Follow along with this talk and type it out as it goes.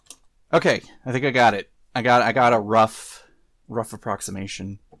Okay, I think I got it. I got a rough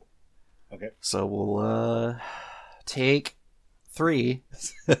approximation. Okay. So we'll take 3.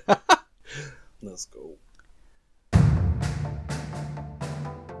 Let's go.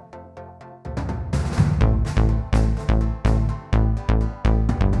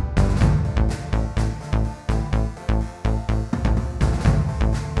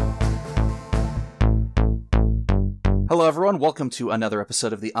 Hello everyone, welcome to another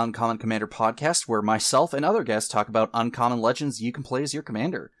episode of the Uncommon Commander podcast, where myself and other guests talk about uncommon legends you can play as your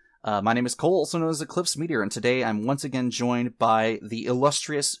commander. My name is Cole, also known as Eclipse Meteor, and today I'm once again joined by the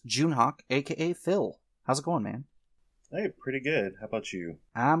illustrious Junehawk, aka Phil. How's it going, man? Hey, pretty good. How about you?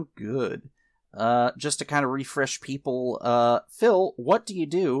 I'm good. Just to kind of refresh people, Phil, what do you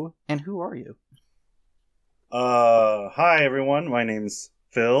do, and who are you? Hi everyone. My name's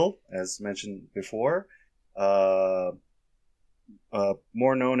Phil, as mentioned before.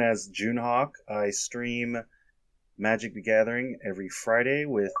 More known as Junehawk. I stream Magic the Gathering every Friday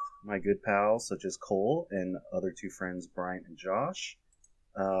with my good pals such as Cole and other two friends, Bryant and Josh.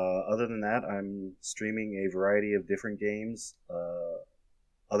 Other than that, I'm streaming a variety of different games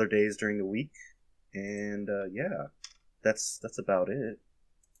other days during the week, and yeah, that's about it.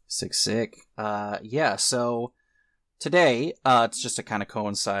 Sick. Yeah, so today, it's just to kind of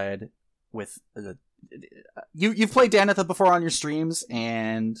coincide with you've played Danitha before on your streams,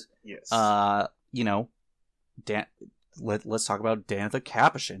 and Yes. Let's talk about Danitha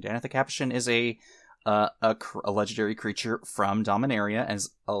Capuchin. Danitha Capuchin is a legendary creature from Dominaria,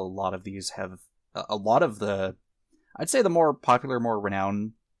 as a lot of these have a lot of the, I'd say, the more popular, more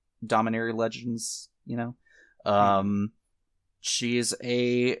renowned Dominaria legends. She's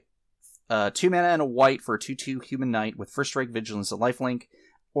a 2 mana and a white for a 2/2 human knight with first strike, vigilance, and lifelink.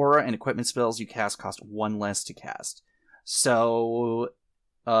 Aura and equipment spells you cast cost 1 less to cast. So,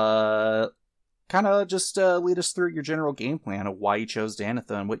 kind of just lead us through your general game plan of why you chose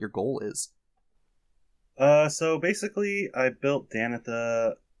Danitha and what your goal is. So basically, I built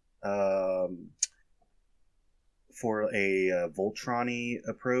Danitha for a Voltron-y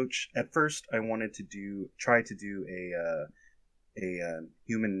approach. At first, I wanted to try to do a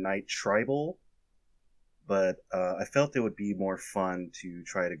human knight tribal, but I felt it would be more fun to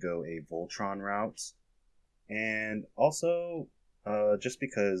try to go a Voltron route. And also, just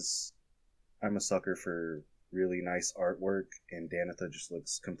because I'm a sucker for really nice artwork, and Danitha just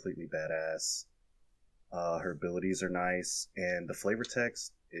looks completely badass. Her abilities are nice, and the flavor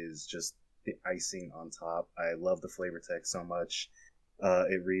text is just the icing on top. I love the flavor text so much.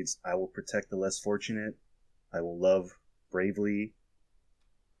 It reads, "I will protect the less fortunate. I will love bravely.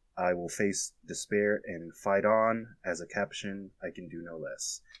 I will face despair and fight on. As a Capuchin, I can do no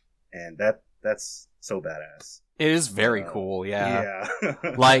less." And that's so badass. It is very cool, yeah. Yeah.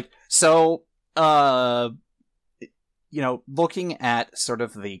 Looking at sort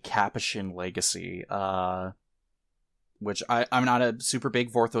of the Capuchin legacy, which I'm not a super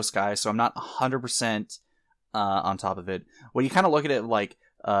big Vorthos guy, so I'm not 100% on top of it. When you kind of look at it like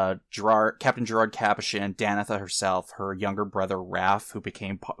Captain Gerard Capuchin, Danitha herself, her younger brother Raph, who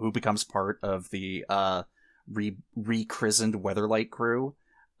becomes part of the rechristened Weatherlight crew.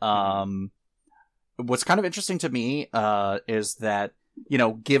 What's kind of interesting to me is that,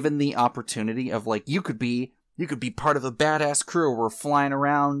 given the opportunity of, like, you could be part of a badass crew where we're flying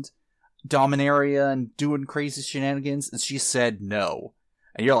around Dominaria and doing crazy shenanigans, and she said no.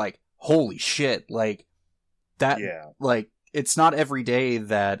 And you're like, holy shit, like, that, like, it's not every day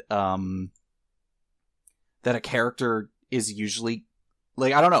that that a character is usually,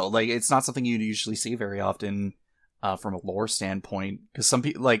 like, I don't know, like, it's not something you'd usually see very often from a lore standpoint, because some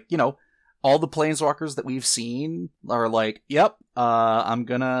people, like, all the planeswalkers that we've seen are like, yep, we're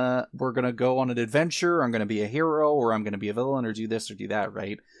gonna go on an adventure, I'm gonna be a hero, or I'm gonna be a villain, or do this or do that,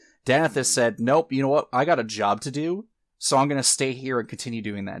 right? Danitha said, nope, you know what, I got a job to do, so I'm gonna stay here and continue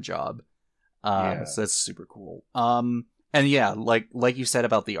doing that job. So that's super cool. And yeah, like you said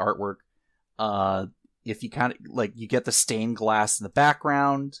about the artwork, if you kind of, like, you get the stained glass in the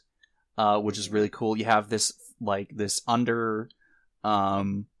background, which is really cool. You have this, like, this undershot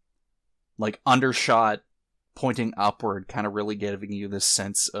pointing upward, kind of really giving you this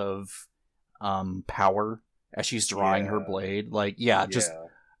sense of power as she's drawing her blade. Like, just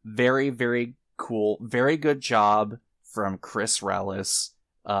very, very cool. Very good job from Chris Rallis.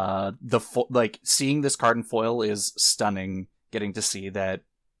 Seeing this card in foil is stunning. Getting to see that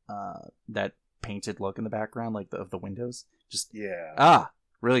painted look in the background, like of the windows, just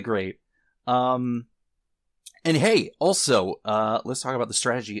really great. And hey, also, let's talk about the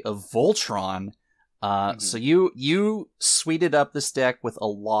strategy of Voltron. So you sweeted up this deck with a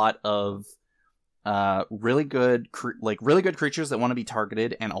lot of really good really good creatures that want to be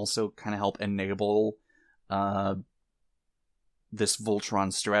targeted and also kind of help enable this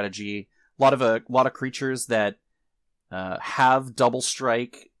Voltron strategy. A lot of creatures that have double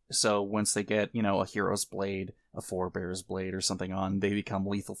strike. So once they get, a Hero's Blade, a Forebear's Blade, or something on, they become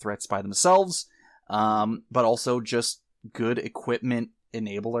lethal threats by themselves. But also just good equipment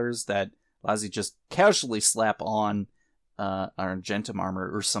enablers that allows you to just casually slap on Argentum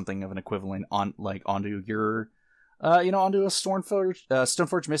armor or something of an equivalent onto your, onto a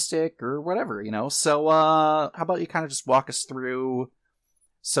Stoneforge Mystic or whatever, So how about you kind of just walk us through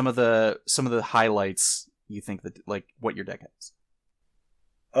some of the highlights you think that what your deck has?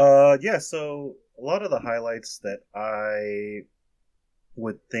 Yeah. So a lot of the highlights that I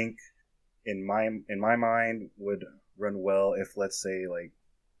would think in my mind would run well if, let's say,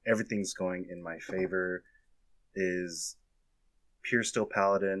 everything's going in my favor, is Pure Steel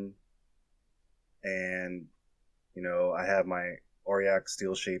Paladin, and I have my Auriok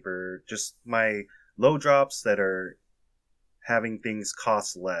Steel Shaper, just my low drops that are having things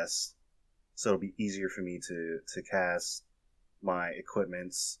cost less, so it'll be easier for me to cast my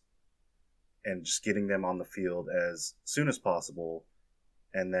equipments and just getting them on the field as soon as possible.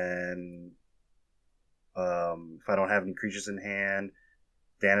 And then if I don't have any creatures in hand,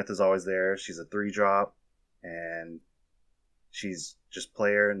 Daneth is always there. She's a 3-drop, and she's just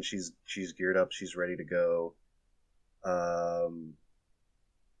player, and she's geared up. She's ready to go.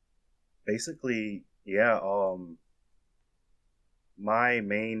 Basically, yeah. My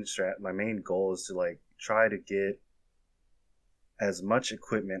main goal is to try to get as much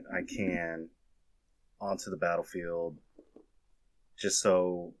equipment I can onto the battlefield, just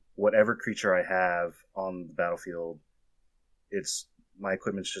so whatever creature I have on the battlefield, my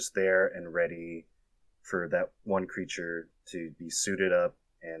equipment's just there and ready for that one creature to be suited up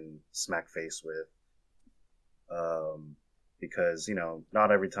and smack face with. Because,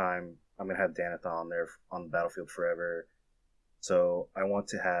 not every time I'm going to have Daneth on there on the battlefield forever. So I want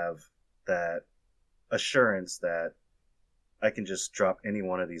to have that assurance that I can just drop any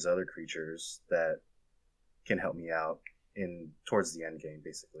one of these other creatures that can help me out towards the end game,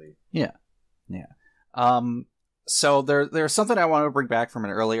 basically. Yeah. So there's something I want to bring back from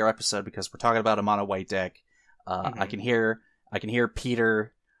an earlier episode, because we're talking about a mono white deck. I can hear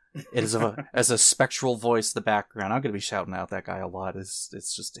Peter. It is as a spectral voice in the background. I'm going to be shouting out that guy a lot. It's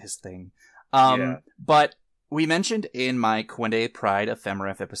just his thing. But we mentioned in my Quende Pride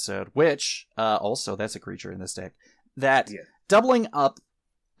Ephemeref episode, which also that's a creature in this deck, that doubling up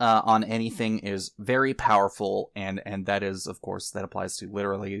on anything is very powerful, and that is, of course, that applies to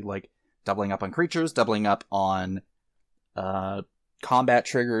literally doubling up on creatures, doubling up on combat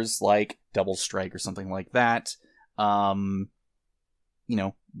triggers like Double Strike or something like that.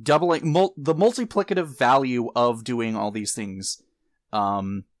 Doubling the multiplicative value of doing all these things.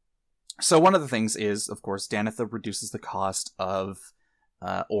 So one of the things is, of course, Danitha reduces the cost of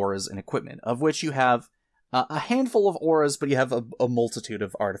auras and equipment, of which you have a handful of auras, but you have a multitude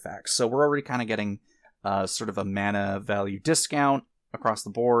of artifacts. So we're already kind of getting sort of a mana value discount across the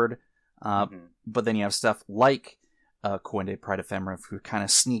board. But then you have stuff like Quende Pride Ephemeref, who kind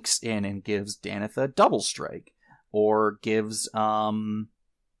of sneaks in and gives Danitha Double Strike, or gives your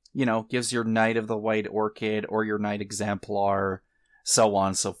Knight of the White Orchid or your Knight Exemplar, so on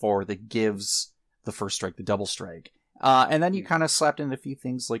and so forth. It gives the first strike the Double Strike. And then you kind of slapped in a few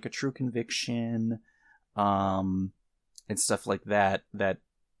things like a True Conviction, and stuff like that,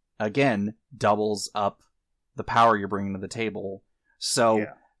 again, doubles up the power you're bringing to the table. So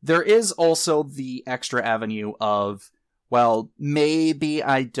there is also the extra avenue of, well, maybe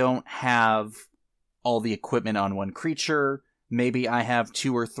I don't have all the equipment on one creature. Maybe I have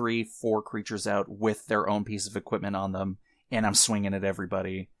 2 or 3, 4 creatures out with their own piece of equipment on them, and I'm swinging at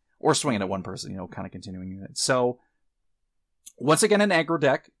everybody, or swinging at one person, kind of continuing it. So, once again, an aggro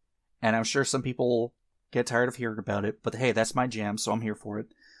deck, and I'm sure some people get tired of hearing about it, but hey, that's my jam, so I'm here for it.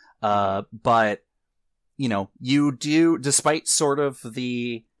 But, you do, despite sort of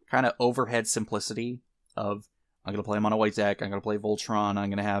the kind of overhead simplicity of, I'm going to play him on a white deck, I'm going to play Voltron, I'm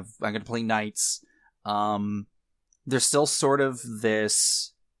going to play Knights, there's still sort of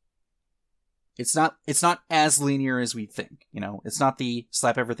this, it's not as linear as we think, it's not the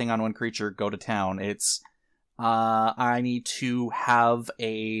slap everything on one creature, go to town. It's, I need to have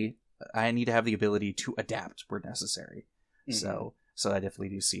the ability to adapt where necessary. So I definitely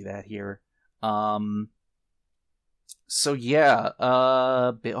do see that here. So yeah,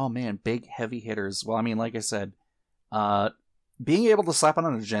 oh man, big heavy hitters. Well, I mean, like I said, being able to slap on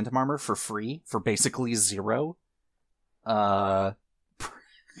an Argentum armor for free for basically zero.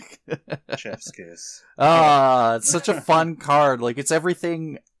 Chef's kiss. It's such a fun card. Like, it's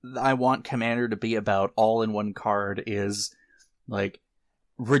everything I want Commander to be about. All in one card is like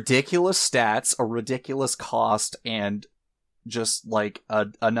ridiculous stats, a ridiculous cost, and just like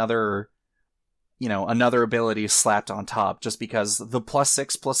another ability slapped on top. Just because the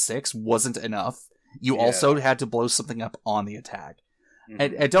 +6/+6 wasn't enough, you also had to blow something up on the attack.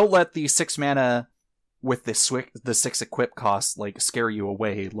 Mm-hmm. And don't let the 6 mana with the 6 equip cost like scare you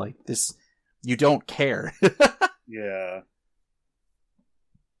away. Like, this, you don't care. Yeah.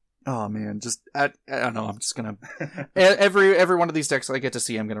 Oh man, just I don't know. I'm just gonna every one of these decks I get to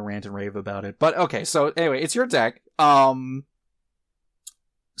see, I'm gonna rant and rave about it. But okay, so anyway, it's your deck.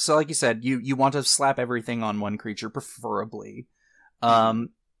 So like you said, you want to slap everything on one creature, preferably, and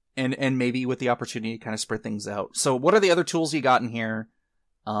maybe with the opportunity to kind of spread things out. So what are the other tools you got in here,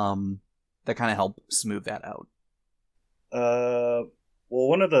 that kind of help smooth that out? Well,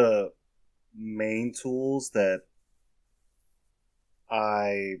 one of the main tools that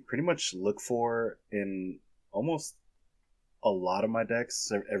I pretty much look for in almost a lot of my decks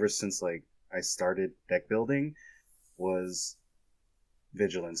ever since like I started deck building was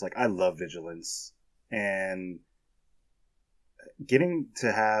Vigilance. Like, I love Vigilance, and getting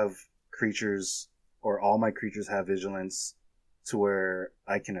to have creatures, or all my creatures have Vigilance, to where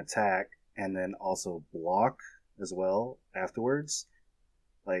I can attack and then also block as well afterwards,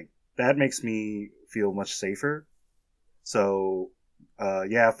 like, that makes me feel much safer. So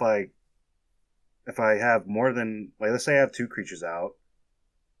if I have more than, like, let's say I have 2 creatures out,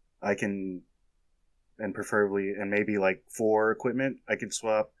 I can, and preferably, and maybe like 4 equipment, I can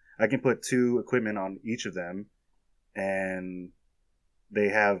put 2 equipment on each of them, and they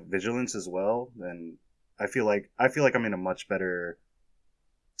have Vigilance as well. Then I feel like I'm in a much better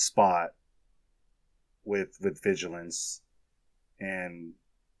spot with Vigilance, and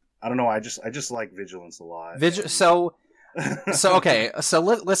I don't know, I just like Vigilance a lot. So okay, so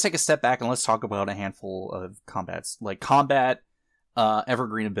let's take a step back and let's talk about a handful of combat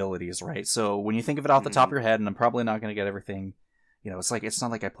evergreen abilities, right? So when you think of it off the top of your head, and I'm probably not going to get everything, it's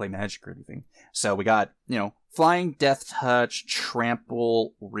not like I play Magic or anything. So we got, Flying, Death Touch,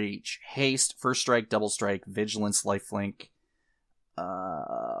 Trample, Reach, Haste, First Strike, Double Strike, Vigilance, Lifelink.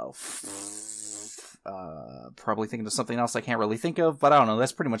 Probably thinking of something else I can't really think of, but I don't know.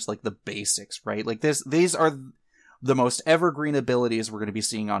 That's pretty much like the basics, right? Like these are the most evergreen abilities we're going to be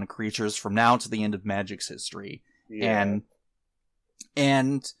seeing on creatures from now to the end of Magic's history. Yeah.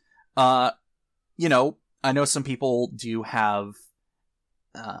 And I know some people do have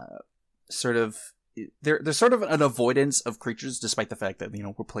sort of there's sort of an avoidance of creatures, despite the fact that we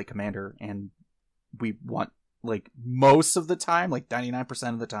play Commander and we want, like, most of the time, like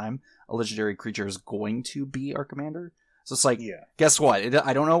 99% of the time, a legendary creature is going to be our Commander. So it's like, guess what?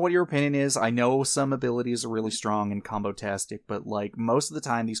 I don't know what your opinion is. I know some abilities are really strong and combo-tastic, but like most of the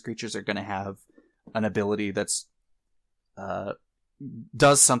time, these creatures are going to have an ability that's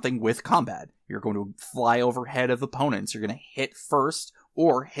does something with combat. You're going to fly overhead of opponents. You're going to hit first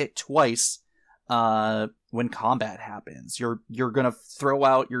or hit twice when combat happens. You're going to throw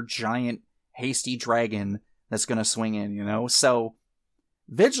out your giant hasty dragon that's going to swing in, So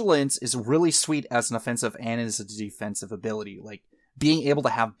Vigilance is really sweet as an offensive and as a defensive ability. Like, being able to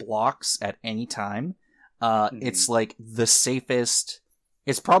have blocks at any time, it's like the safest.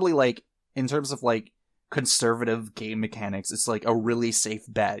 It's probably like, in terms of like conservative game mechanics, it's like a really safe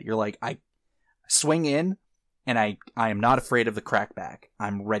bet. You're like, I swing in and I am not afraid of the crackback.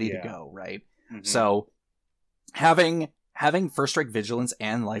 I'm ready to go, right? Mm-hmm. So having First Strike, Vigilance,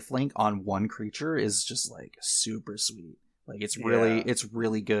 and Lifelink on one creature is just like super sweet. Like, it's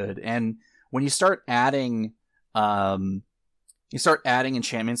really good. And when you start adding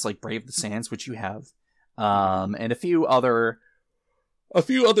enchantments like Brave the Sands, which you have, and a few other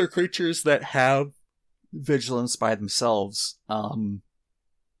creatures that have Vigilance by themselves,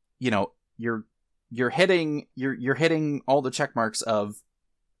 you're hitting all the check marks of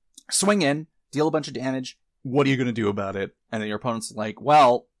swing in, deal a bunch of damage. What are you going to do about it? And then your opponent's like,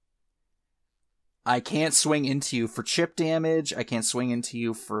 well, I can't swing into you for chip damage. I can't swing into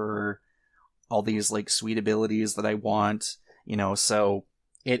you for all these like sweet abilities that I want, so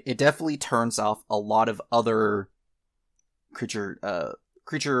it definitely turns off a lot of other creature /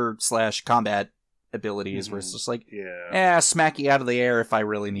 combat abilities, where it's just like, smack you out of the air if I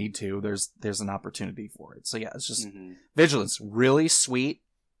really need to. There's an opportunity for it. So yeah, it's just Vigilance, really sweet.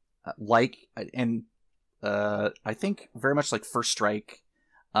 I think very much like First Strike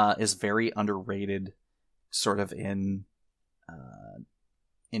is very underrated, sort of in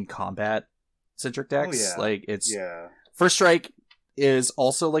in combat centric decks. Like it's First Strike is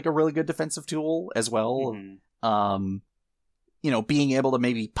also like a really good defensive tool as well. Being able to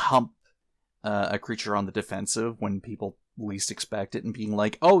maybe pump a creature on the defensive when people least expect it, and being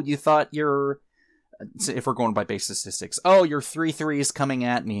like, oh, you thought if we're going by base statistics, oh, your 3/3 coming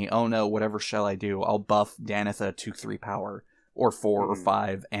at me. Oh no, whatever shall I do? I'll buff Danitha 2/3 power or 4 or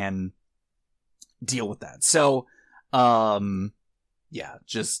 5 and deal with that. So, it's good.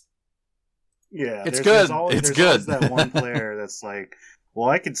 It's good. Always that one player that's like, well,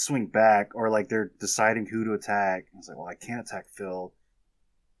 I could swing back, or like they're deciding who to attack. I was like, well, I can't attack Phil.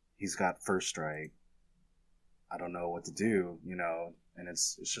 He's got First Strike. I don't know what to do, and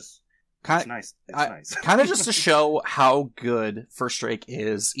it's just it's nice. It's nice. Kind of just to show how good First Strike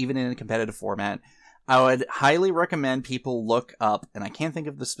is, even in a competitive format. I would highly recommend people look up, and I can't think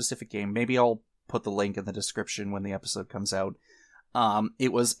of the specific game. Maybe I'll put the link in the description when the episode comes out.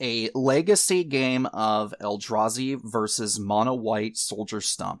 It was a legacy game of Eldrazi versus Mono White Soldier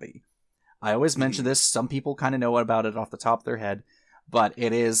Stompy. I always mention this. Some people kind of know about it off the top of their head, but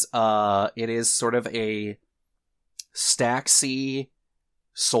it is sort of a Stack C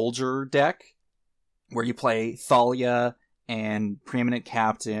soldier deck where you play Thalia and Preeminent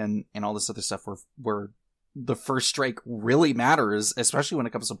Captain and all this other stuff where the First Strike really matters, especially when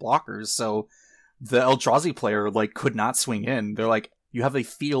it comes to blockers. So the Eldrazi player could not swing in. They're like, you have a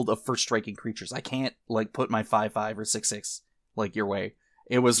field of first striking creatures. I can't put my 5/5 or 6/6 your way.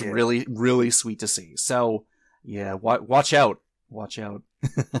 It was really, really sweet to see. So yeah, watch out. Watch out.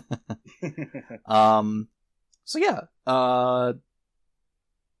 So yeah,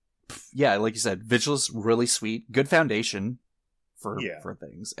 like you said, Vigilus really sweet, good foundation for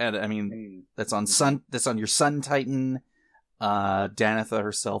things, and I mean that's on your Sun Titan, Danitha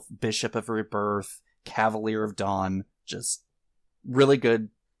herself, Bishop of Rebirth, Cavalier of Dawn, just really good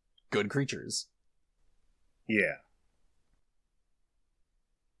creatures. Yeah.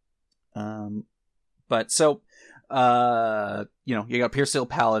 But so, you got Piercesteel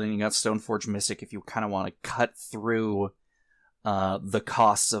Paladin, you got Stoneforge Mystic. If you kind of want to cut through the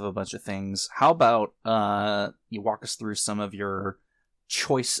costs of a bunch of things, how about you walk us through some of your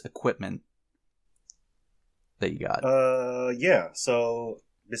choice equipment that you got? Yeah. So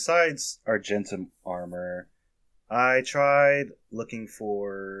besides Argentum armor, I tried looking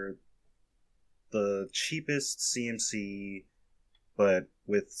for the cheapest CMC, but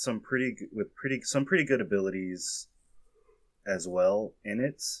with some pretty good abilities as well in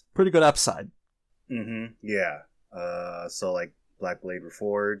it. Pretty good upside. Mm-hmm. Yeah. So like Blackblade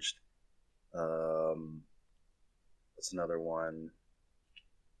Reforged. What's another one?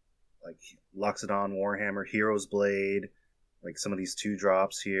 Like Loxodon Warhammer, Hero's Blade. Like some of these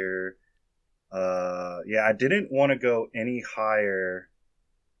 2-drops here. Yeah, I didn't want to go any higher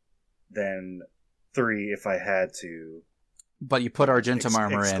than 3 if I had to. But you put Argentum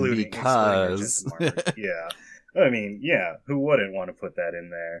armor in because... Armor. Yeah. I mean, yeah, who wouldn't want to put that in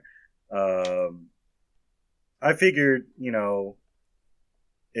there? I figured,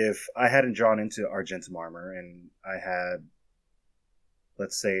 if I hadn't drawn into Argentum armor and I had,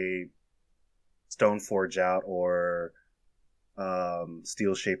 let's say, Stoneforge out or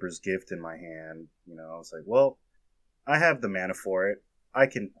Steel Shaper's Gift in my hand, I was like, well, I have the mana for it. I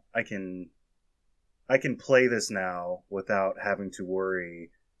can play this now without having to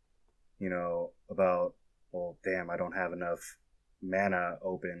worry, about, well, damn, I don't have enough mana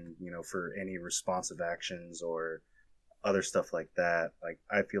open, for any responsive actions or other stuff like that. Like,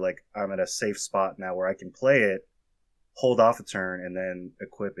 I feel like I'm at a safe spot now where I can play it, hold off a turn, and then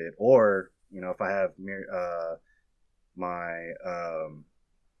equip it. Or, if I have the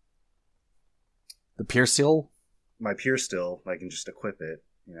Piercesteel? My Piercesteel, I can just equip it,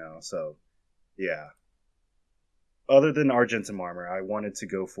 so, yeah. Other than Argentum armor, I wanted to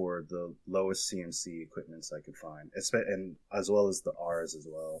go for the lowest CMC equipments I could find, and as well as the R's as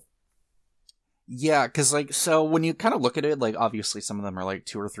well. Yeah, because so when you kind of look at it, obviously some of them are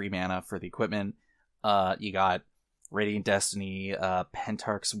 2 or 3 mana for the equipment. You got Radiant Destiny,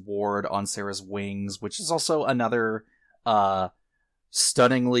 Pentarch's Ward on Sarah's Wings, which is also another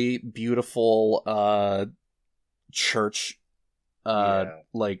stunningly beautiful church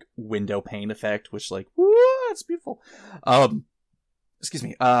window pane effect, which woo, it's beautiful. Excuse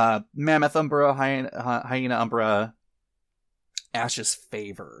me. Mammoth Umbra, Hyena Umbra, Ash's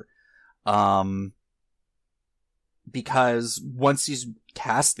Favor. Because once you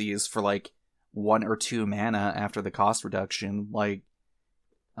cast these for 1 or 2 mana after the cost reduction,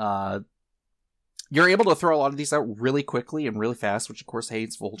 you're able to throw a lot of these out really quickly and really fast, which of course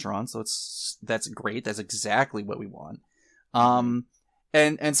hates Voltron, so that's great. That's exactly what we want. And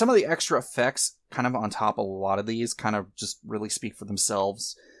some of the extra effects kind of on top of a lot of these kind of just really speak for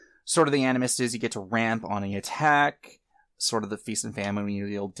themselves. Sort of the Animist is you get to ramp on an attack. Sort of the Feast and Famine, when you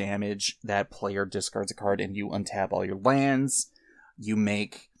deal damage, that player discards a card and you untap all your lands. You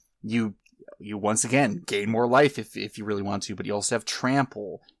once again gain more life if you really want to, but you also have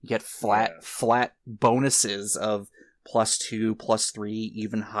Trample. You get flat bonuses of +2, +3,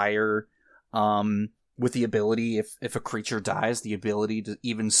 even higher. With the ability, if a creature dies, the ability to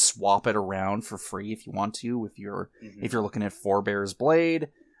even swap it around for free if you want to, if you're looking at Forebear's Blade.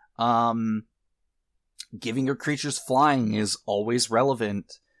 Giving your creatures flying is always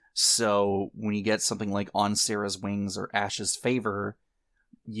relevant. So when you get something like On Sarah's Wings or Ash's Favor,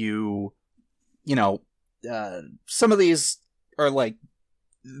 some of these are like,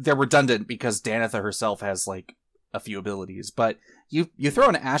 they're redundant because Danitha herself has like a few abilities, but you throw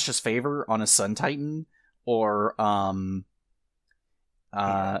an Ash's Favor on a Sun Titan, or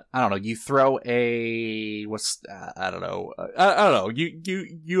I don't know, you throw a I don't know,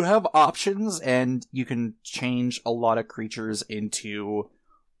 you have options, and you can change a lot of creatures into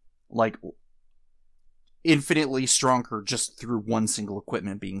like infinitely stronger just through one single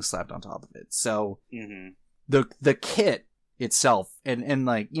equipment being slapped on top of it. So the kit itself, and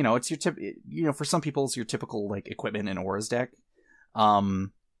like, it's your for some people it's your typical like equipment in Aura's deck, but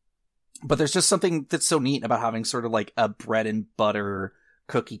there's just something that's so neat about having sort of like a bread and butter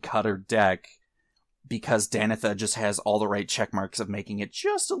cookie cutter deck, because Danitha just has all the right check marks of making it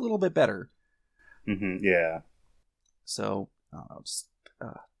just a little bit better. Yeah. So I'll just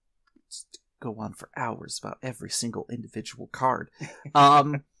go on for hours about every single individual card.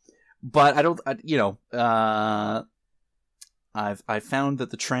 But I don't, I've found that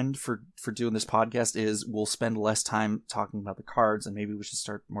the trend for doing this podcast is we'll spend less time talking about the cards, and maybe we should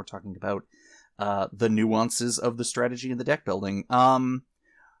start more talking about the nuances of the strategy and the deck building.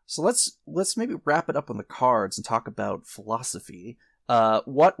 So let's maybe wrap it up on the cards and talk about philosophy.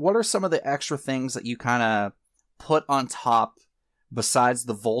 What are some of the extra things that you kind of put on top besides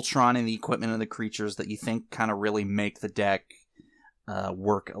the Voltron and the equipment and the creatures that you think kind of really make the deck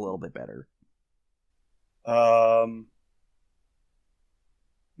work a little bit better?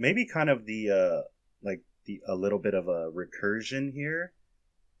 Maybe kind of the a little bit of a recursion here.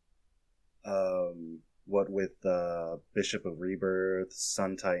 What with Bishop of Rebirth,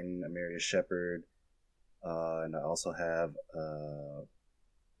 Sun Titan, Ameria Shepherd, and I also have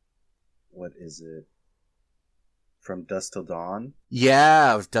what is it? From Dusk Till Dawn.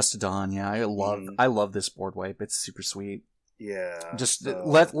 Yeah, Dusk Till Dawn. Yeah, I love this board wipe. It's super sweet. Yeah. Just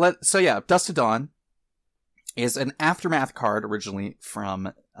so yeah, Dusk Till Dawn is an Aftermath card originally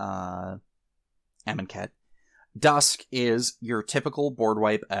from Amonkhet. Dusk is your typical board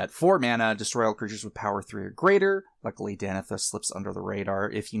wipe at 4 mana, destroy all creatures with power 3 or greater. Luckily, Danitha slips under the radar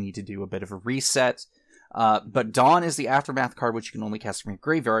if you need to do a bit of a reset. But Dawn is the Aftermath card, which you can only cast from your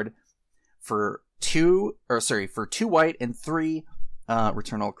graveyard. For 2 white and 3,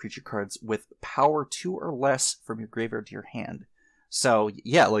 return all creature cards with power 2 or less from your graveyard to your hand. So,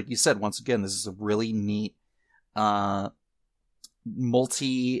 yeah, like you said, once again, this is a really neat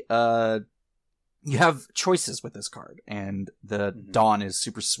you have choices with this card, and the Dawn is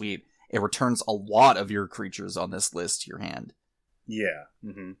super sweet. It returns a lot of your creatures on this list to your hand. Yeah.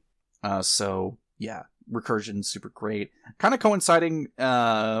 So yeah, recursion super great. Kind of coinciding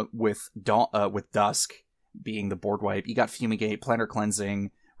with Dusk being the board wipe. You got Fumigate, Plantar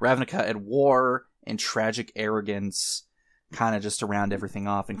Cleansing, Ravnica at War, and Tragic Arrogance, kind of just to round everything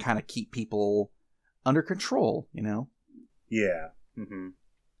off and kind of keep people under control, Yeah.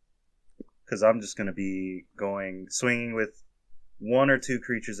 Because I'm just going to be swinging with 1 or 2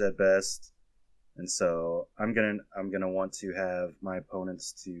 creatures at best, and so I'm gonna want to have my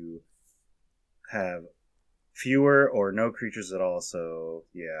opponents to have fewer or no creatures at all. So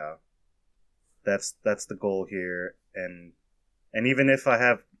yeah, that's the goal here. And even if I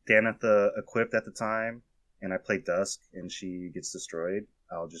have Danitha equipped at the time and I play Dusk and she gets destroyed,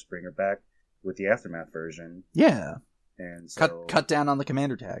 I'll just bring her back with the Aftermath version. Yeah, and so cut down on the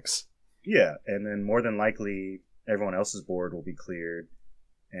commander tax. Yeah, and then more than likely, everyone else's board will be cleared,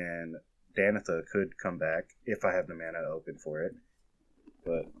 and Danitha could come back if I have the mana open for it.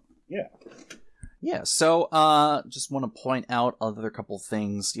 But, yeah. Yeah, so, just want to point out other couple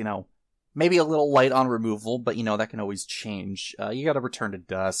things, maybe a little light on removal, but, that can always change. You gotta return to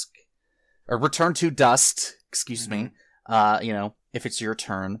Dust, excuse me, if it's your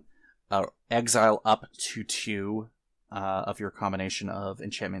turn. Exile up to 2, of your combination of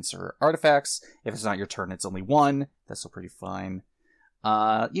enchantments or artifacts. If it's not your turn, it's only 1. That's still pretty fine.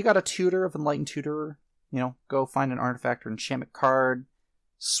 You got a Tutor of Enlightened Tutor go find an artifact or enchantment card.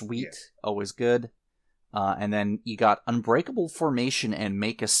 Sweet, always good. And then you got Unbreakable Formation and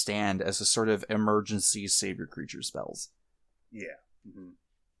Make a Stand as a sort of emergency save your creature spells. Yeah. Mm-hmm.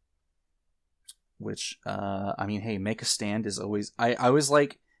 Which, hey, Make a Stand is always... I always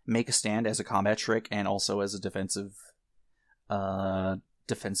like Make a Stand as a combat trick and also as a defensive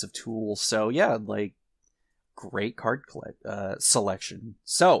tool. So, yeah, like, great card selection.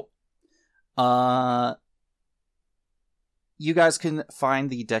 So, you guys can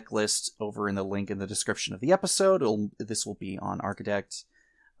find the deck list over in the link in the description of the episode. This will be on Archidekt.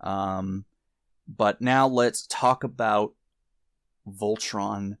 But now let's talk about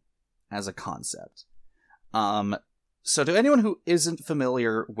Voltron as a concept. So to anyone who isn't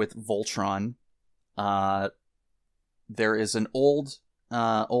familiar with Voltron, there is an old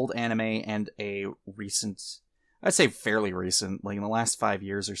anime and a recent, I'd say fairly recent, like in the last 5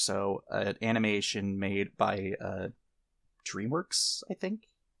 years or so, an animation made by DreamWorks, I think?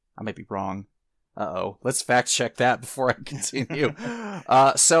 I might be wrong. Let's fact check that before I continue.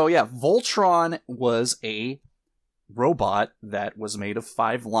 So yeah, Voltron was a robot that was made of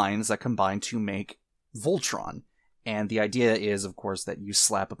 5 lines that combined to make Voltron. And the idea is, of course, that you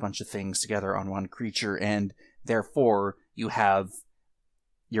slap a bunch of things together on one creature, and therefore you have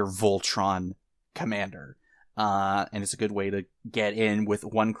your Voltron commander. And it's a good way to get in with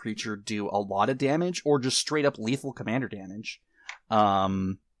one creature, do a lot of damage, or just straight up lethal commander damage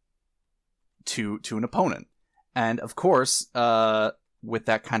to an opponent. And of course, with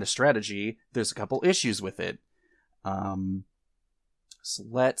that kind of strategy, there's a couple issues with it. So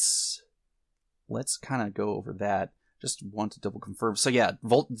let's kind of go over that. Just want to double confirm. So yeah,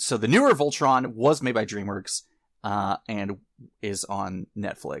 so the newer Voltron was made by DreamWorks, and is on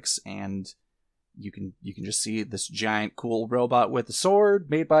Netflix, and you can just see this giant cool robot with a sword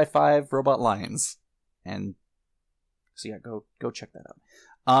made by 5 robot lions. And so yeah, go check that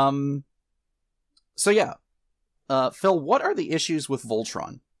out. So yeah, Phil, what are the issues with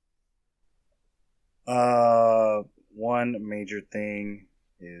Voltron? One major thing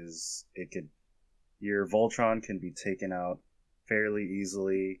is your Voltron can be taken out fairly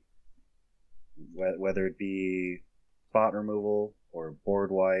easily, whether it be spot removal or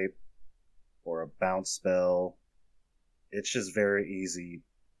board wipe or a bounce spell. It's just very easy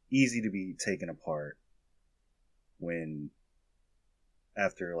to be taken apart when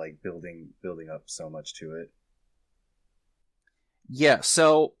after like building up so much to it. Yeah,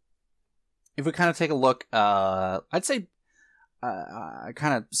 so if we kind of take a look, I'd say I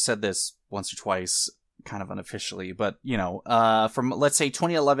kind of said this once or twice, kind of unofficially, but from let's say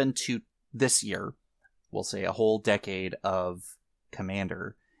 2011 to this year, we'll say a whole decade of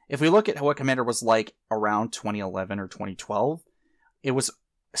Commander. If we look at what Commander was like around 2011 or 2012, it was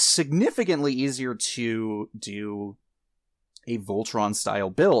significantly easier to do a Voltron-style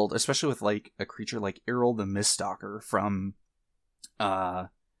build, especially with like a creature like Errol the Miststalker from Alara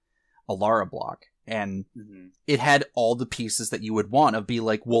block. And it had all the pieces that you would want of be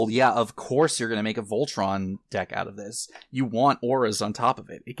like, well, yeah, of course you're going to make a Voltron deck out of this. You want auras on top of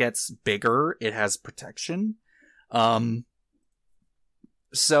it. It gets bigger. It has protection.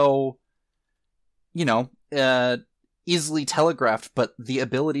 So, easily telegraphed, but the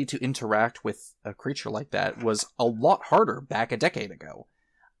ability to interact with a creature like that was a lot harder back a decade ago.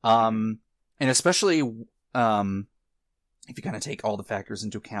 And especially, if you kind of take all the factors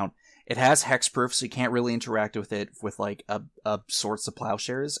into account, it has hexproof, so you can't really interact with it with like a Swords to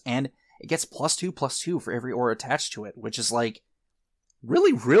Plowshares, and it gets +2/+2 for every aura attached to it, which is like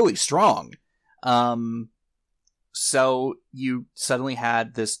really, really strong. So you suddenly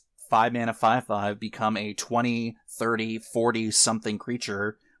had this 5-mana 5/5 become a 20, 30, 40 something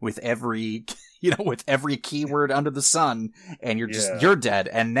creature with every with every keyword under the sun, and you're dead.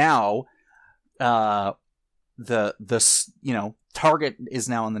 And now the target is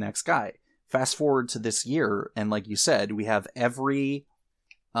now on the next guy. Fast forward to this year, and like you said, we have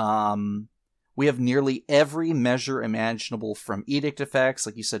nearly every measure imaginable, from edict effects,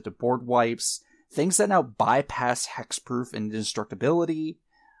 like you said, to board wipes, things that now bypass hexproof and indestructibility.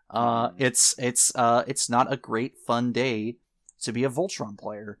 It's not a great fun day to be a Voltron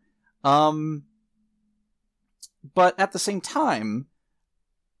player. But at the same time,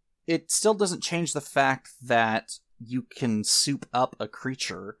 it still doesn't change the fact that you can soup up a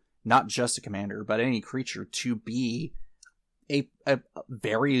creature, not just a commander, but any creature, to be a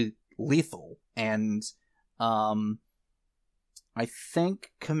very lethal. And I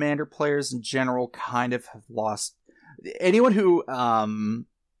think commander players in general kind of have lost. Anyone who I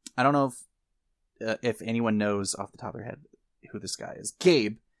don't know if anyone knows off the top of their head who this guy is.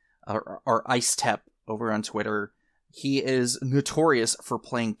 Gabe, or Ice Tep over on Twitter. He is notorious for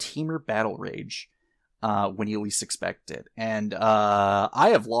playing Temur Battle Rage when you least expect it. And I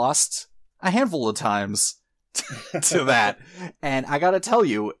have lost a handful of times to that. And I gotta tell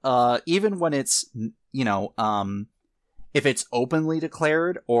you, even when it's, if it's openly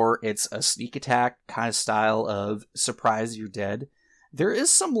declared or it's a sneak attack kind of style of surprise you're dead, there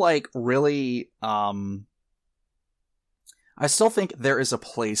is some really I still think there is a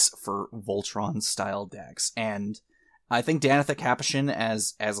place for Voltron style decks, and I think Danitha Capuchin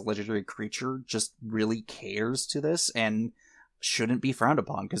as a legendary creature just really caters to this and shouldn't be frowned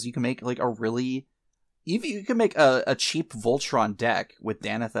upon, because you can make you can make a cheap Voltron deck with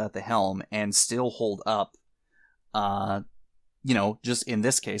Danitha at the helm and still hold up. Just in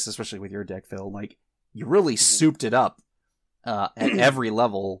this case, especially with your deck, Phil, you really souped it up at every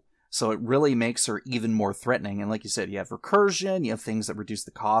level, so it really makes her even more threatening. And like you said, you have recursion, you have things that reduce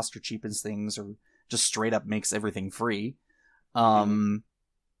the cost or cheapens things, or just straight up makes everything free.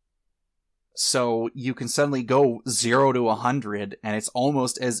 So you can suddenly go 0 to 100, and it's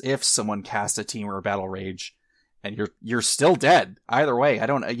almost as if someone cast a Temur or Battle Rage, and you're still dead. Either way, I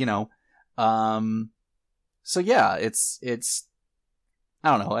don't, So yeah, it's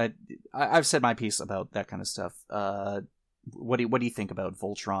I don't know. I've said my piece about that kind of stuff. What do you think about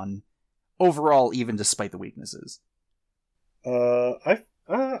Voltron overall, even despite the weaknesses? I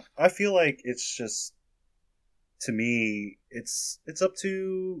feel like it's just, to me, it's up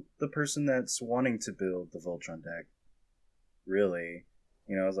to the person that's wanting to build the Voltron deck. Really,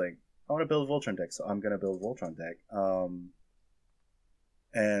 I was like, I want to build a Voltron deck, so I'm gonna build a Voltron deck.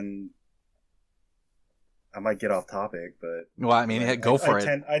 And I might get off topic, but well, I mean, go for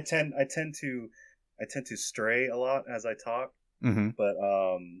it. I tend to stray a lot as I talk. Mm-hmm. But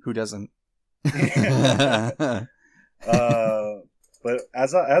who doesn't? But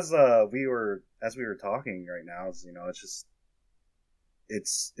as we were talking right now, it's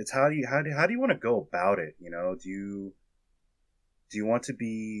how do you want to go about it? Do you want to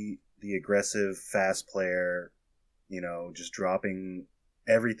be the aggressive, fast player? Just dropping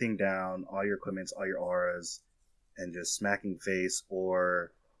everything down, all your equipments, all your auras, and just smacking face?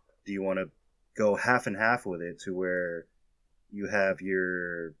 Or do you want to go half and half with it, to where you have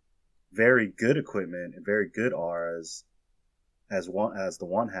your very good equipment and very good auras as the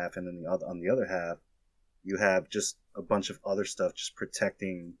one half, and then on the other half you have just a bunch of other stuff just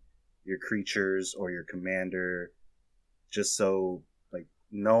protecting your creatures or your commander, just so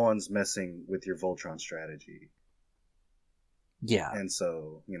no one's messing with your Voltron strategy. Yeah. And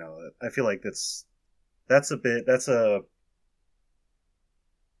so, I feel like that's I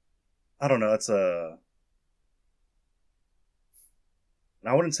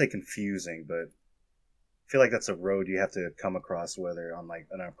wouldn't say confusing, but I feel like that's a road you have to come across, whether on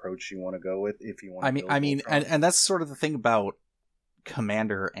an approach you want to go with, if you want to and that's sort of the thing about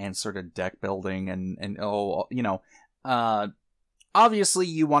commander and sort of deck building, and obviously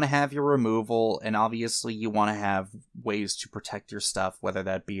you want to have your removal, and obviously you want to have ways to protect your stuff, whether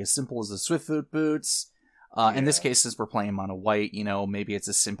that be as simple as the Swiftfoot boots. In this case, since we're playing mono white, maybe it's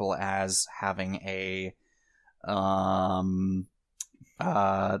as simple as having a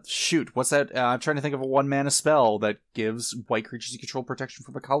what's that? I'm trying to think of a 1-mana spell that gives white creatures you control protection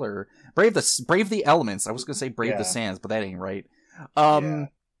from a color. Brave the Elements. I was gonna say Brave the Sands, but that ain't right. We're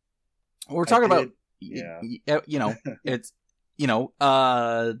talking about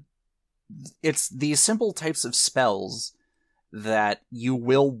it's these simple types of spells that you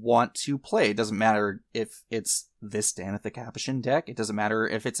will want to play. It doesn't matter if it's this Danitha Capuchin deck. It doesn't matter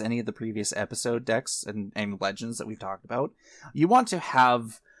if it's any of the previous episode decks and legends that we've talked about. You want to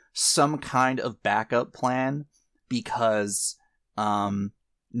have some kind of backup plan, because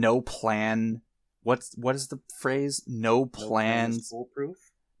no plan... What is the phrase? No plan is foolproof?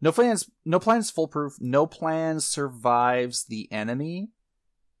 No plan is foolproof. No plan survives the enemy.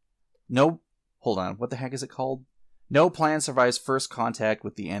 Hold on. What the heck is it called? No plan survives first contact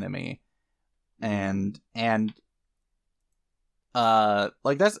with the enemy. And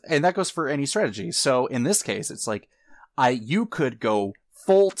that goes for any strategy. So in this case, it's you could go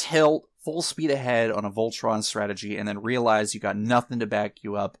full tilt, full speed ahead on a Voltron strategy, and then realize you got nothing to back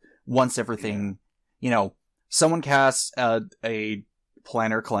you up once everything, someone casts a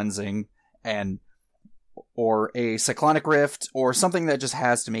Planar Cleansing or a Cyclonic Rift, or something that just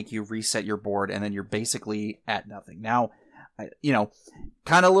has to make you reset your board, and then you're basically at nothing. Now,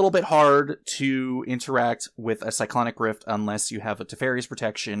 kind of a little bit hard to interact with a Cyclonic Rift unless you have a Teferi's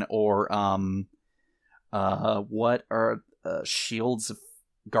Protection, or what are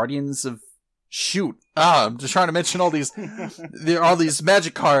Guardians of Shoot! I'm just trying to mention all these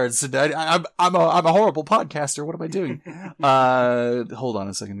magic cards, and I'm a horrible podcaster. What am I doing? Hold on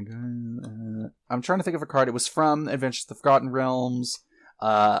a second. I'm trying to think of a card. It was from Adventures of the Forgotten Realms.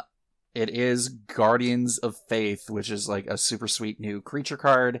 It is Guardians of Faith, which is like a super sweet new creature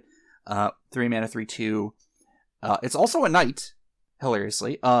card. 3 mana, 3/2. It's also a knight.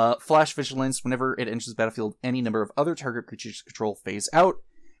 Hilariously, Flash Vigilance. Whenever it enters the battlefield, any number of other target creatures control phase out.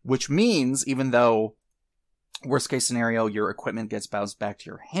 Which means, even though, worst case scenario, your equipment gets bounced back to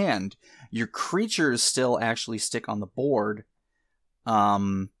your hand, your creatures still actually stick on the board,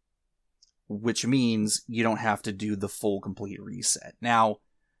 which means you don't have to do the full complete reset. Now,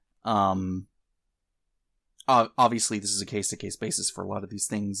 obviously this is a case-to-case basis for a lot of these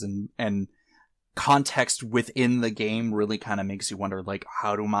things, and context within the game really kind of makes you wonder, like,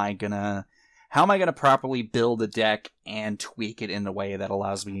 how am I gonna properly build a deck and tweak it in a way that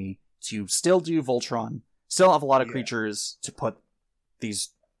allows me to still do Voltron, still have a lot of creatures to put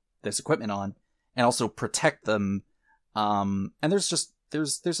this equipment on, and also protect them. And there's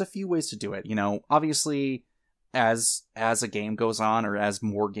a few ways to do it. You know, obviously, as a game goes on, or as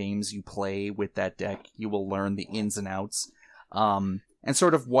more games you play with that deck, you will learn the ins and outs. And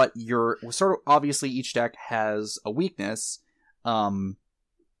obviously each deck has a weakness. And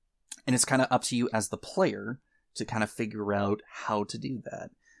it's kind of up to you as the player to kind of figure out how to do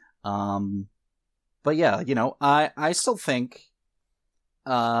that. But yeah, you know, I still think,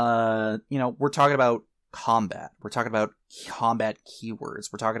 you know, we're talking about combat. We're talking about combat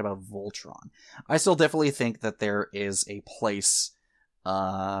keywords. We're talking about Voltron. I still definitely think that there is a place,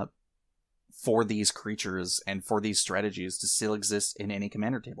 for these creatures and for these strategies to still exist in any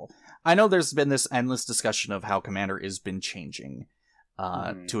Commander table. I know there's been this endless discussion of how Commander has been changing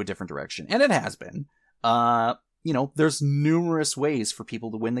to a different direction. And it has been. You know, there's numerous ways for people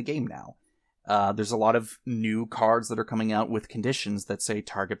to win the game now. There's a lot of new cards that are coming out with conditions that say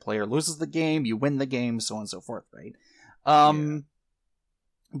target player loses the game, you win the game, so on and so forth, right?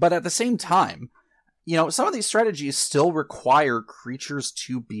 But at the same time, you know, some of these strategies still require creatures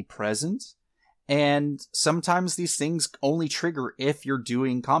to be present, and sometimes these things only trigger if you're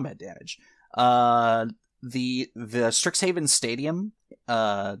doing combat damage. The Strixhaven Stadium,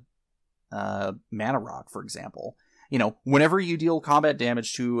 Mana Rock, for example. You know, whenever you deal combat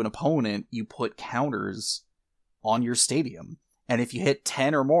damage to an opponent, you put counters on your stadium. And if you hit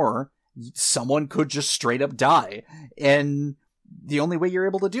 10 or more, someone could just straight up die. And the only way you're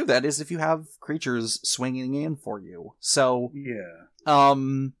able to do that is if you have creatures swinging in for you. So,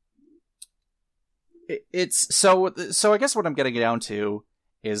 it's so I guess what I'm getting down to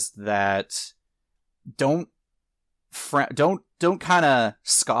is that don't kind of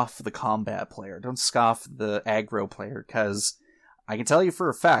scoff the combat player. Don't scoff the aggro player, because I can tell you for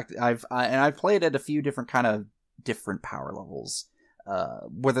a fact, I've played at a few different power levels.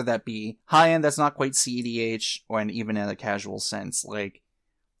 Whether that be high end, that's not quite CEDH, and even in a casual sense. Like,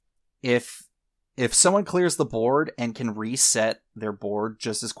 if someone clears the board and can reset their board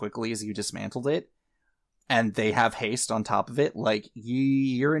just as quickly as you dismantled it, and they have haste on top of it, like,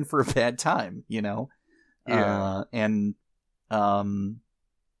 you're in for a bad time, you know? Yeah. You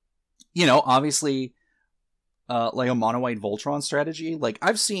know, obviously, like a mono white Voltron strategy, like,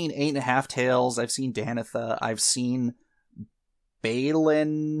 I've seen 8.5 Tails, I've seen Danitha, I've seen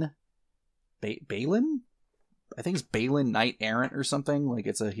Balin? I think it's Balin Knight Errant or something. Like,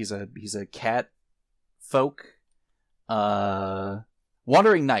 he's a cat folk.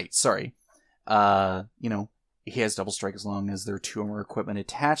 Wandering Knight, sorry. You know, he has double strike as long as there are 2 or more equipment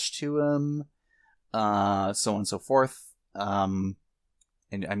attached to him. So on and so forth. And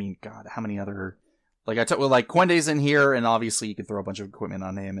I mean, God, how many other, like, like, Quende's in here, and obviously you can throw a bunch of equipment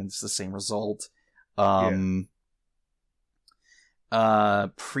on him and it's the same result.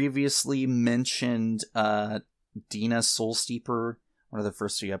 Previously mentioned, Dina Soulsteeper, one of the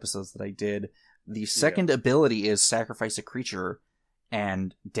first 3 episodes that I did. The second ability is sacrifice a creature,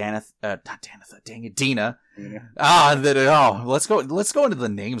 and Dina. Yeah. Let's go into the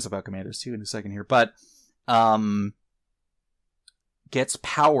names about commanders too in a second here, but gets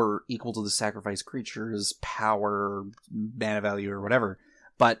power equal to the sacrifice creature's power, mana value, or whatever.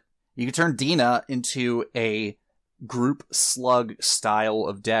 But you can turn Dina into a group slug style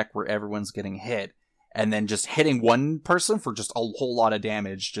of deck where everyone's getting hit, and then just hitting one person for just a whole lot of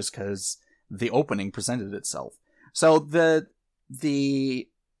damage just because the opening presented itself. So the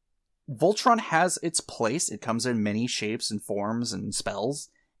Voltron has its place. It comes in many shapes and forms and spells,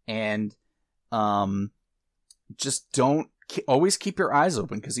 and just don't always keep your eyes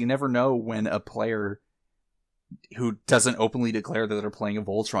open, because you never know when a player who doesn't openly declare that they're playing a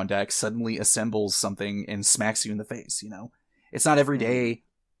Voltron deck suddenly assembles something and smacks you in the face, you know? It's not every day.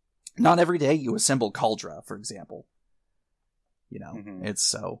 Not every day you assemble Kaldra, for example. You know, it's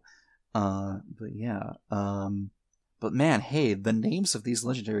so. But yeah. But man, hey, the names of these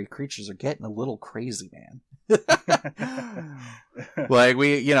legendary creatures are getting a little crazy, man. Like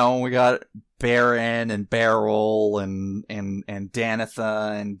we got Baron and Beryl and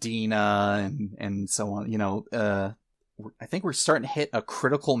Danitha and Dina and so on. You know, I think we're starting to hit a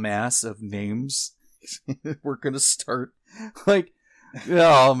critical mass of names. We're gonna start like,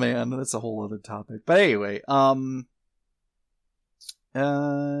 oh man, that's a whole other topic. But anyway, I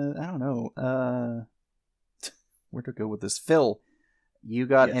don't know, where to go with this. Phil, you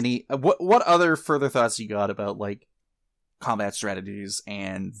got any? What other further thoughts you got about like combat strategies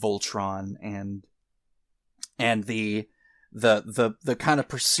and Voltron and the kind of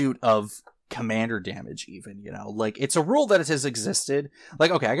pursuit of commander damage? Even, you know, like it's a rule that it has existed.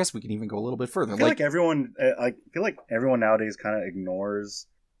 Like, okay, I guess we can even go a little bit further. I feel like everyone nowadays kind of ignores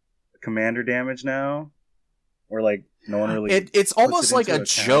commander damage now, or like no one really. It's almost like a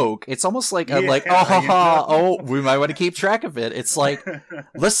joke. It's almost like oh, we might want to keep track of it. It's like,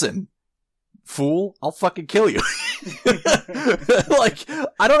 listen, fool, I'll fucking kill you. Like,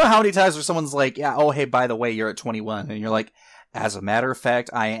 I don't know how many times where someone's like, yeah, oh hey, by the way, you're at 21, and you're like, as a matter of fact,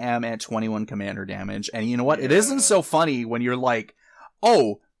 I am at 21 commander damage. And you know what? Yeah. It isn't so funny when you're like,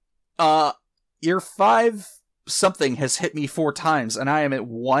 oh, your 5 something has hit me 4 times, and I am at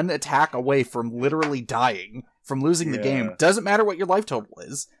 1 attack away from literally dying, from losing the game. Doesn't matter what your life total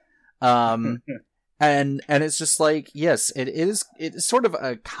is. And it's just like, yes, it's sort of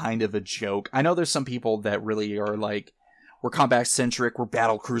a kind of a joke. I know there's some people that really are like, we're combat centric, we're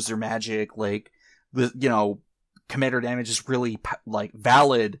battle cruiser magic, like, you know, commander damage is really like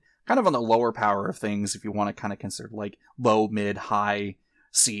valid kind of on the lower power of things if you want to kind of consider like low, mid, high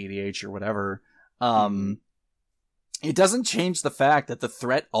CEDH or whatever. It doesn't change the fact that the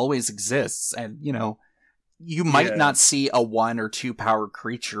threat always exists, and you know, you might not see a 1 or 2 power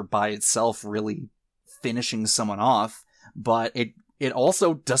creature by itself really finishing someone off, but it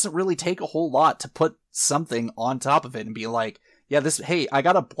also doesn't really take a whole lot to put something on top of it and be like, yeah, hey, I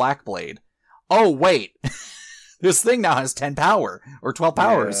got a Black Blade. Oh wait. This thing now has 10 power or 12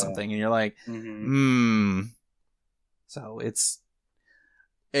 power or something, and you're like, So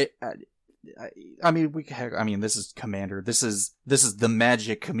I mean, this is Commander. This is the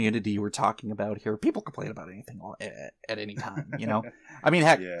Magic community we're talking about here. People complain about anything at any time, you know. I mean,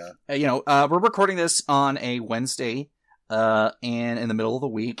 heck, you know, we're recording this on a Wednesday, and in the middle of the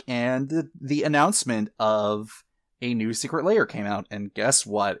week, and the announcement of a new Secret Lair came out, and guess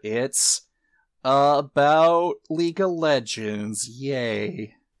what? It's about League of Legends.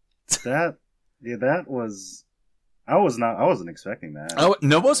 Yay. That was, I wasn't expecting that. Oh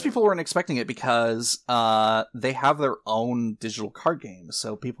no, most people weren't expecting it because they have their own digital card game.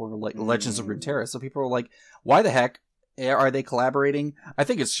 So people were like, Legends of Runeterra. So people were like, why the heck are they collaborating? I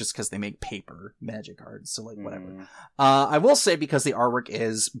think it's just because they make paper Magic cards. So like, whatever. I will say, because the artwork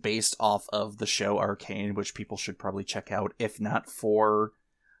is based off of the show Arcane, which people should probably check out, if not for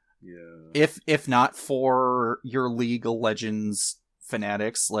your League of Legends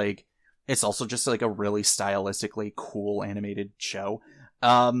fanatics. Like, it's also just like a really stylistically cool animated show.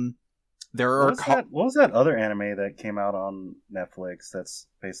 What was that other anime that came out on Netflix that's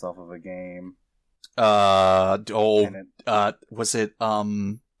based off of a game? Was it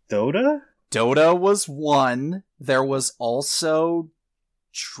Dota? Dota was one. There was also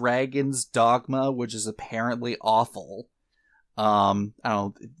Dragon's Dogma, which is apparently awful. I don't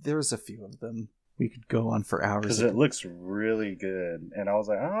know. There's a few of them. We could go on for hours. Because it looks really good. And I was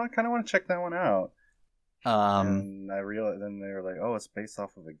like, oh, I kind of want to check that one out. And I realized, then they were like, oh, it's based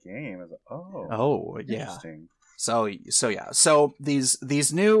off of a game. I was like, oh, interesting. So yeah. So these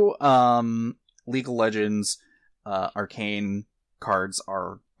new League of Legends Arcane cards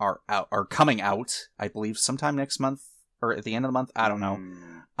are coming out, I believe, sometime next month or at the end of the month. I don't know.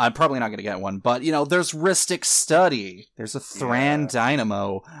 I'm probably not going to get one, but you know, there's Rhystic Study, there's a Thran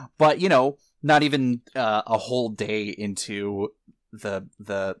Dynamo, but you know, not even a whole day into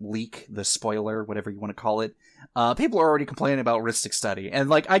the leak, the spoiler, whatever you want to call it. People are already complaining about Rhystic Study, and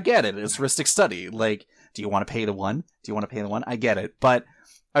like, I get it. It's Rhystic Study. Like, do you want to pay the one? I get it, but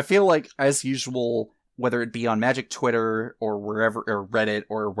I feel like, as usual, whether it be on Magic Twitter or wherever, or Reddit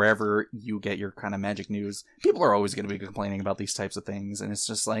or wherever you get your kind of Magic news, people are always going to be complaining about these types of things, and it's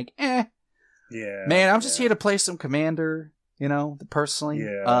just like, man, I'm just here to play some Commander, you know, personally.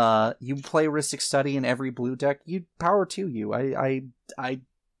 You play Rhystic Study in every blue deck, you power to you. I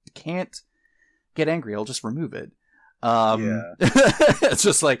can't get angry. I'll just remove it. Yeah. It's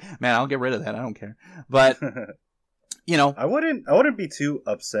just like, man, I'll get rid of that. I don't care. But you know, I wouldn't be too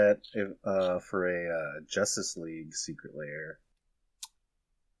upset if for a Justice League Secret Lair.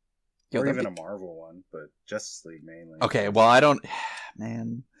 Or even a Marvel one, but Justice League mainly. Okay, well, I don't...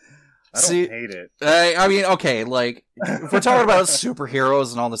 Man... I don't hate it. I mean, okay, like, if we're talking about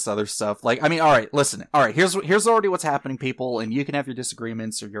superheroes and all this other stuff, like, I mean, alright, listen. Alright, here's already what's happening, people, and you can have your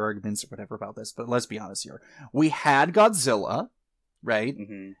disagreements or your arguments or whatever about this, but let's be honest here. We had Godzilla, right?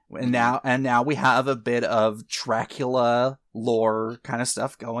 Mm-hmm. And now we have a bit of Dracula lore kind of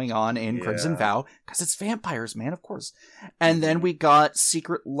stuff going on in Crimson Vow, because it's vampires, man, of course. And then we got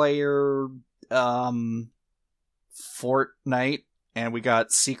Secret Lair, Fortnite, and we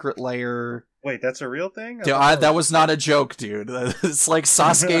got Secret Lair. Wait, that's a real thing? That was not a joke, dude. It's like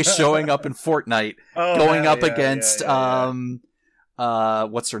Sasuke showing up in Fortnite, going up against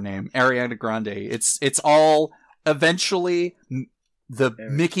what's her name, Ariana Grande. It's all eventually the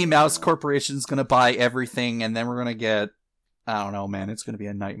Mickey Mouse Corporation's gonna buy everything, and then we're gonna get, I don't know, man, it's gonna be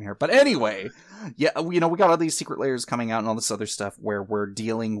a nightmare. But anyway, yeah, you know, we got all these Secret Lairs coming out and all this other stuff where we're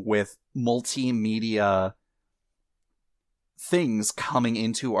dealing with multimedia things coming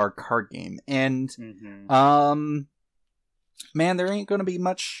into our card game, and man, there ain't gonna be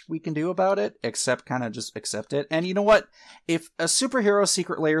much we can do about it except kind of just accept it. And you know what, if a superhero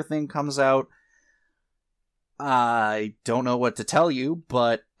Secret Lair thing comes out, I don't know what to tell you,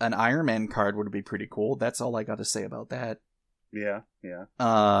 but an Iron Man card would be pretty cool. That's all I got to say about that.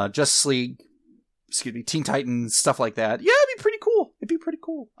 Justice League, excuse me, Teen Titans, stuff like that. Yeah, it'd be pretty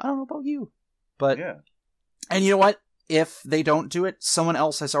cool. I don't know about you, but yeah. And you know what? If they don't do it, someone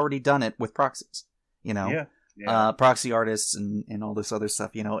else has already done it with proxies, you know, proxy artists and all this other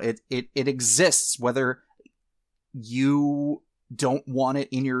stuff. You know, it exists whether you don't want it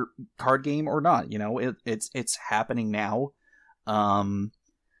in your card game or not. You know, it's happening now. I mean,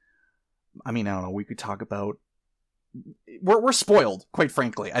 I don't know. We could talk about, we're spoiled, quite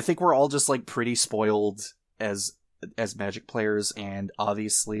frankly. I think we're all just like pretty spoiled as Magic players, and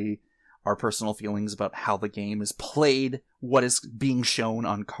obviously our personal feelings about how the game is played, what is being shown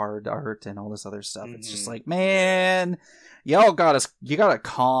on card art, and all this other stuff. It's just like, man, you gotta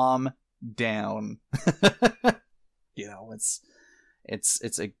calm down. You know, it's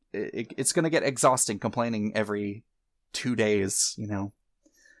gonna get exhausting complaining every 2 days, you know.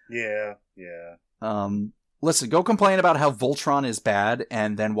 Yeah. Listen, go complain about how Voltron is bad,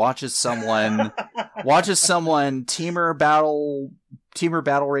 and then watches someone teamer battle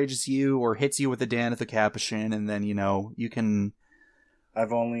rages you or hits you with a Danica Capuchin, and then, you know, you can...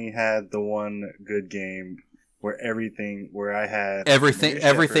 I've only had the one good game where I had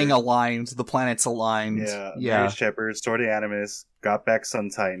everything aligned, the planets aligned. Yeah. Mary Shepard, Sword of Animus, got back Sun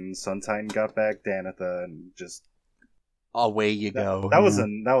Titan got back Danica, and just away you go. That was a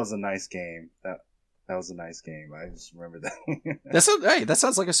nice game. That was a nice game. I just remember that. That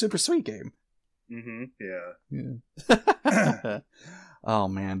sounds like a super sweet game. Yeah. Oh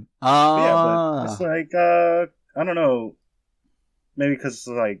man. Yeah, but it's like I don't know. Maybe because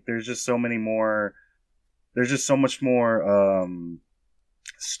like there's just so much more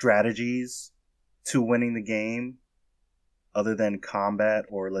strategies to winning the game, other than combat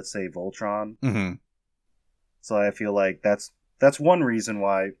or let's say Voltron. Mm-hmm. So I feel like that's one reason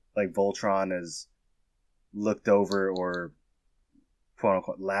why like Voltron is looked over or quote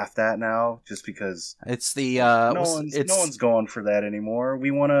unquote laughed at now, just because it's the no one's going for that anymore.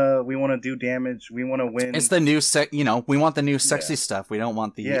 We wanna do damage. We wanna win. It's the new we want the new sexy stuff. We don't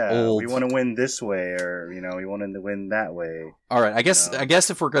want the old. We want to win this way, or we want to win that way. All right, I guess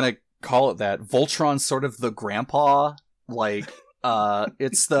if we're gonna call it that, Voltron's sort of the grandpa. Like,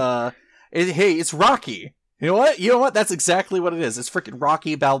 it's it's Rocky. You know what? That's exactly what it is. It's freaking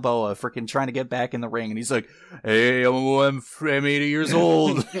Rocky Balboa, freaking trying to get back in the ring, and he's like, "Hey, I'm 80 years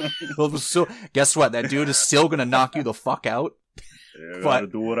old." So, guess what? That dude is still gonna knock you the fuck out. Yeah, gotta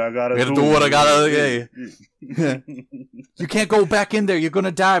do what I gotta do. Do what I gotta. Yeah. You can't go back in there. You're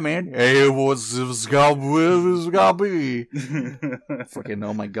gonna die, man. Hey, what's gotta be? Freaking,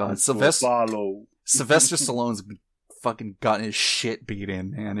 oh my god, Sylvester Stallone's fucking gotten his shit beat in,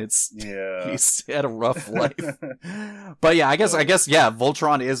 man. He's had a rough life. But yeah, I guess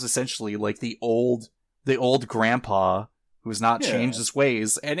Voltron is essentially like the old grandpa who's not changed his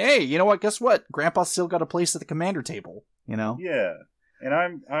ways. And hey, you know what? Guess what? Grandpa's still got a place at the commander table, you know? Yeah.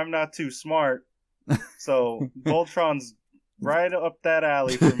 And I'm not too smart. So Voltron's right up that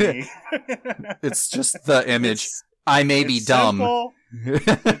alley for me. It's just the image. I may be dumb. Simple.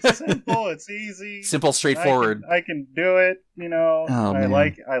 It's simple. It's easy. Simple, straightforward. I can do it. You know. Oh, I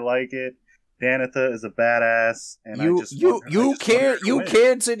like it. Danitha is a badass, and I just want her to win.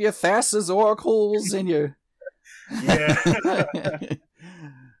 kids and your Thassa's oracles and your Yeah.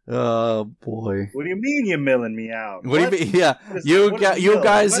 Oh boy! What do you mean you're milling me out? What do you mean? Yeah, you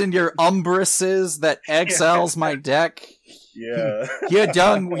guys and your Umbresses that exiles my deck. Yeah. You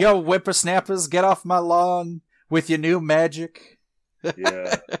young whippersnappers, get off my lawn with your new magic.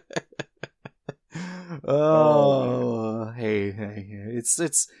 Yeah. Hey,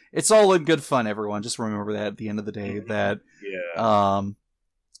 it's all in good fun, everyone. Just remember that at the end of the day that I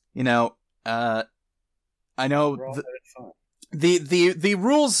know the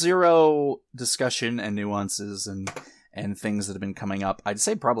Rule Zero discussion and nuances and things that have been coming up, I'd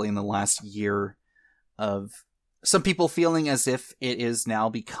say probably in the last year, of some people feeling as if it is now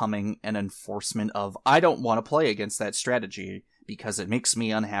becoming an enforcement of, I don't want to play against that strategy because it makes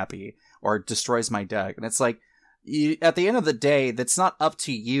me unhappy or it destroys my deck. And it's like, at the end of the day, that's not up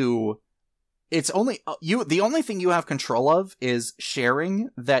to you. It's only you. The only thing you have control of is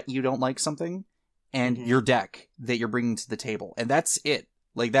sharing that you don't like something and your deck that you're bringing to the table. And that's it.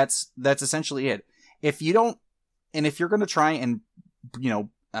 Like, that's essentially it. If you don't, and if you're going to try and,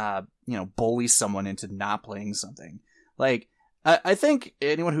 bully someone into not playing something, like, I think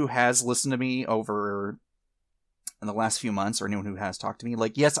anyone who has listened to me over in the last few months, or anyone who has talked to me,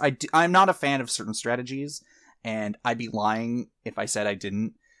 like, yes, I'm not a fan of certain strategies, and I'd be lying if I said I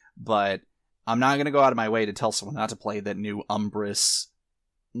didn't, but I'm not going to go out of my way to tell someone not to play that new Umbrus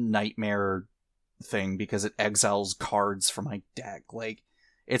Nightmare thing because it exiles cards from my deck. Like,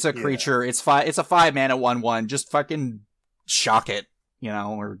 it's a creature, it's a 5-mana 1/1, just fucking shock it,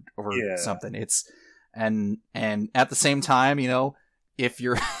 or something. It's and at the same time, if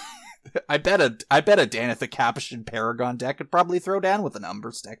you're I bet a Danitha Capuchin Paragon deck could probably throw down with an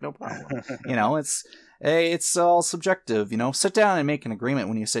Umbrus deck, no problem. It's all subjective, sit down and make an agreement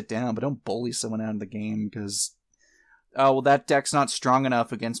when you sit down, but don't bully someone out of the game because, that deck's not strong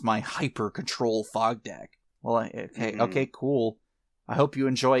enough against my hyper control fog deck. Well, okay, cool. I hope you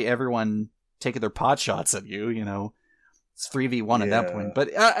enjoy everyone taking their pot shots at you, it's 3v1 at that point.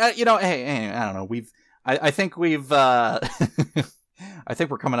 But, hey, I don't know. I think we've, I think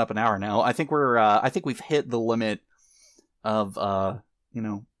we're coming up an hour now. I think we've hit the limit of,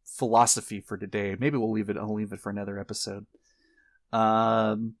 philosophy for today. Maybe I'll leave it for another episode.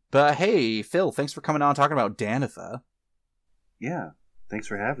 But hey, Phil, thanks for coming on talking about Danitha. Yeah, thanks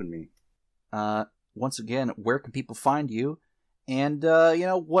for having me. Once again, where can people find you? And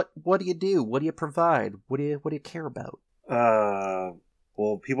what do you do? What do you provide? What do you care about?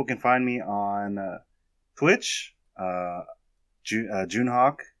 Well, people can find me on Twitch, Junehawk,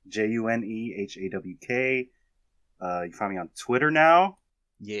 Junehawk. You can find me on Twitter now.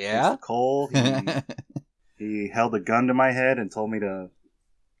 Yeah, Cole. He held a gun to my head and told me to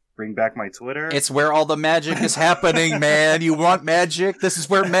bring back my Twitter. It's where all the magic is happening, man. You want magic? This is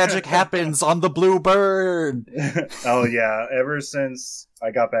where magic happens, on the Bluebird. Oh yeah, ever since I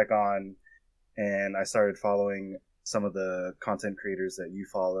got back on and I started following some of the content creators that you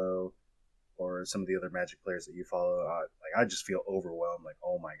follow, or some of the other Magic players that you follow, I just feel overwhelmed. Like,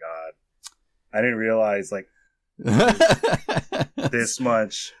 oh my god, I didn't realize this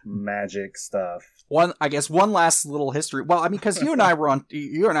much Magic stuff. One last little history. Well, I mean, because you and I were on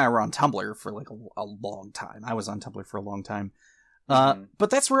Tumblr for like a long time. I was on Tumblr for a long time. But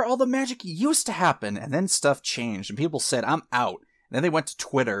that's where all the magic used to happen, and then stuff changed, and people said, "I'm out." And then they went to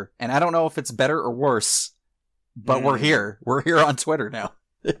Twitter, and I don't know if it's better or worse, but we're here. We're here on Twitter now.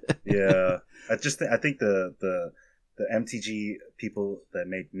 Yeah, I think the MTG people that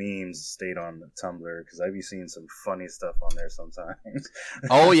make memes stayed on Tumblr, because I've been seeing some funny stuff on there sometimes.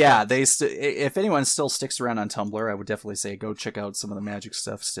 Oh yeah, if anyone still sticks around on Tumblr, I would definitely say go check out some of the Magic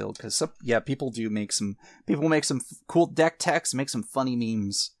stuff still, because people make some cool deck techs, make some funny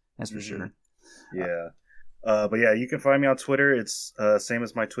memes. That's for sure. Yeah. But yeah, you can find me on Twitter. It's same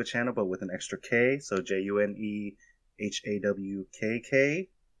as my Twitch handle, but with an extra K, so JUNEHAWKK.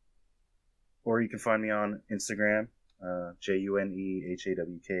 Or you can find me on Instagram,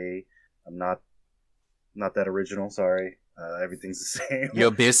 JUNEHAWK. I'm not that original, sorry. Everything's the same.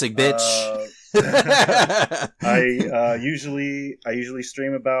 You basic bitch. I usually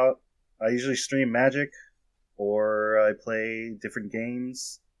stream Magic, or I play different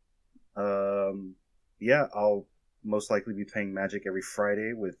games. Yeah, I'll most likely be playing Magic every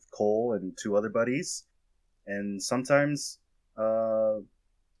Friday with Cole and 2 other buddies. And sometimes,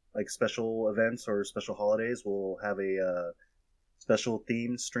 like special events or special holidays, we'll have a special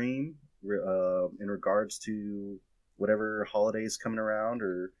theme stream in regards to whatever holidays coming around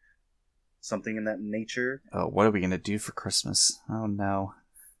or something in that nature. Oh, what are we going to do for Christmas? Oh, no.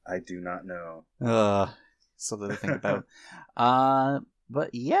 I do not know. Something to think about.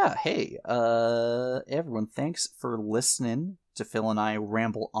 But yeah, hey, everyone, thanks for listening to Phil and I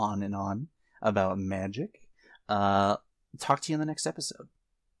ramble on and on about magic. Talk to you in the next episode.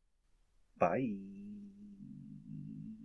 Bye.